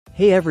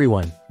Hey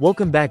everyone,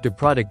 welcome back to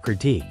Product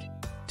Critique.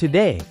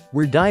 Today,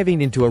 we're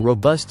diving into a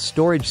robust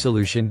storage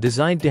solution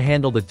designed to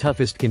handle the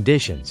toughest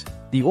conditions,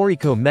 the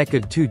Orico Mecha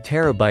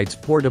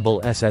 2TB Portable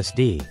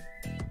SSD.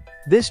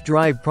 This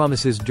drive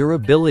promises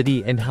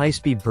durability and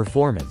high-speed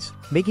performance,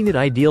 making it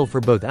ideal for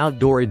both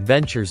outdoor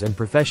adventures and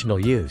professional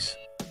use.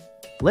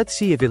 Let's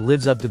see if it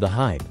lives up to the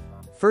hype.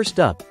 First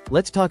up,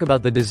 let's talk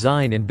about the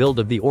design and build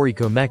of the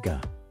Orico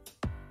Mecha.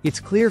 It's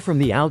clear from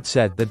the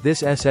outset that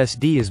this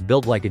SSD is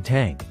built like a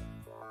tank.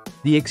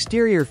 The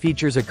exterior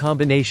features a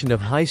combination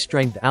of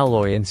high-strength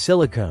alloy and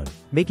silicone,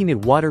 making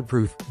it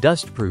waterproof,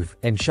 dustproof,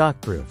 and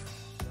shockproof.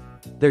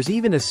 There's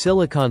even a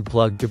silicone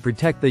plug to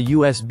protect the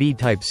USB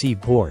Type-C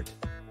port.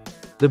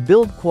 The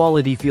build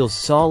quality feels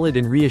solid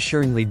and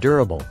reassuringly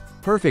durable,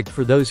 perfect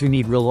for those who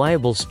need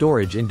reliable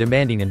storage in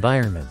demanding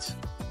environments.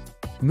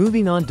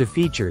 Moving on to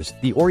features,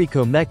 the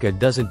Orico Mecha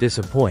doesn't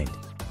disappoint.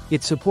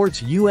 It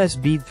supports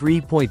USB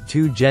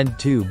 3.2 Gen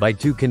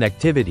 2x2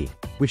 connectivity,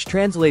 which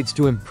translates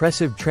to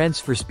impressive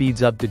transfer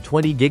speeds up to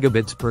 20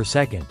 gigabits per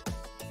second.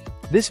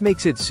 This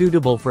makes it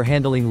suitable for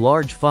handling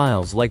large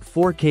files like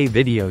 4K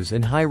videos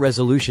and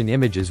high-resolution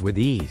images with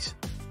ease.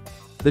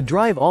 The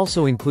drive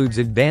also includes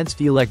advanced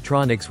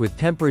electronics with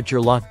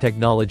temperature lock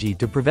technology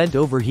to prevent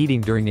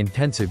overheating during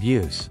intensive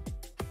use,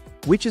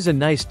 which is a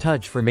nice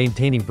touch for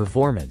maintaining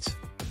performance.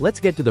 Let's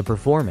get to the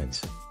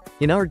performance.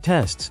 In our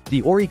tests,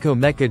 the Orico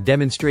Mecha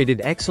demonstrated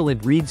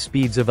excellent read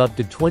speeds of up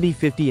to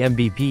 2050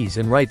 Mbps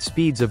and write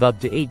speeds of up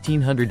to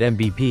 1800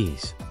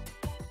 Mbps.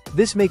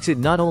 This makes it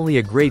not only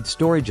a great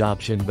storage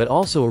option but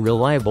also a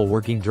reliable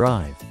working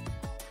drive.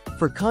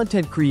 For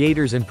content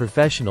creators and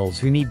professionals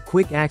who need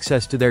quick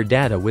access to their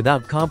data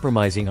without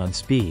compromising on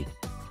speed.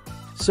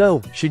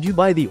 So, should you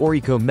buy the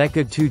Orico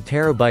Mecha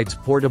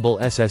 2TB Portable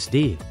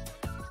SSD?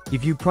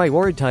 If you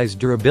prioritize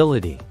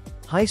durability,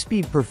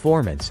 high-speed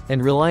performance,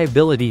 and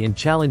reliability in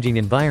challenging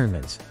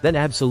environments, then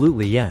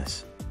absolutely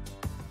yes.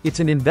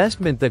 It's an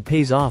investment that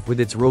pays off with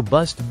its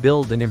robust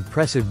build and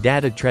impressive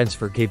data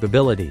transfer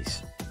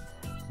capabilities.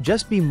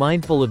 Just be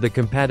mindful of the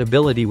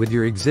compatibility with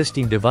your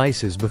existing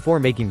devices before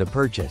making the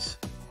purchase.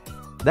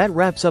 That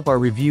wraps up our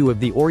review of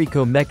the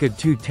Orico Mecha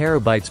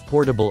 2TB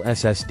Portable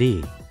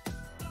SSD.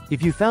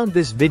 If you found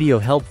this video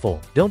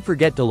helpful, don't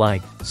forget to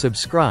like,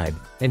 subscribe,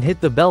 and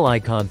hit the bell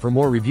icon for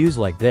more reviews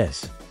like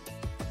this.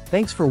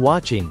 Thanks for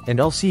watching,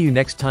 and I'll see you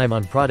next time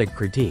on Product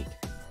Critique.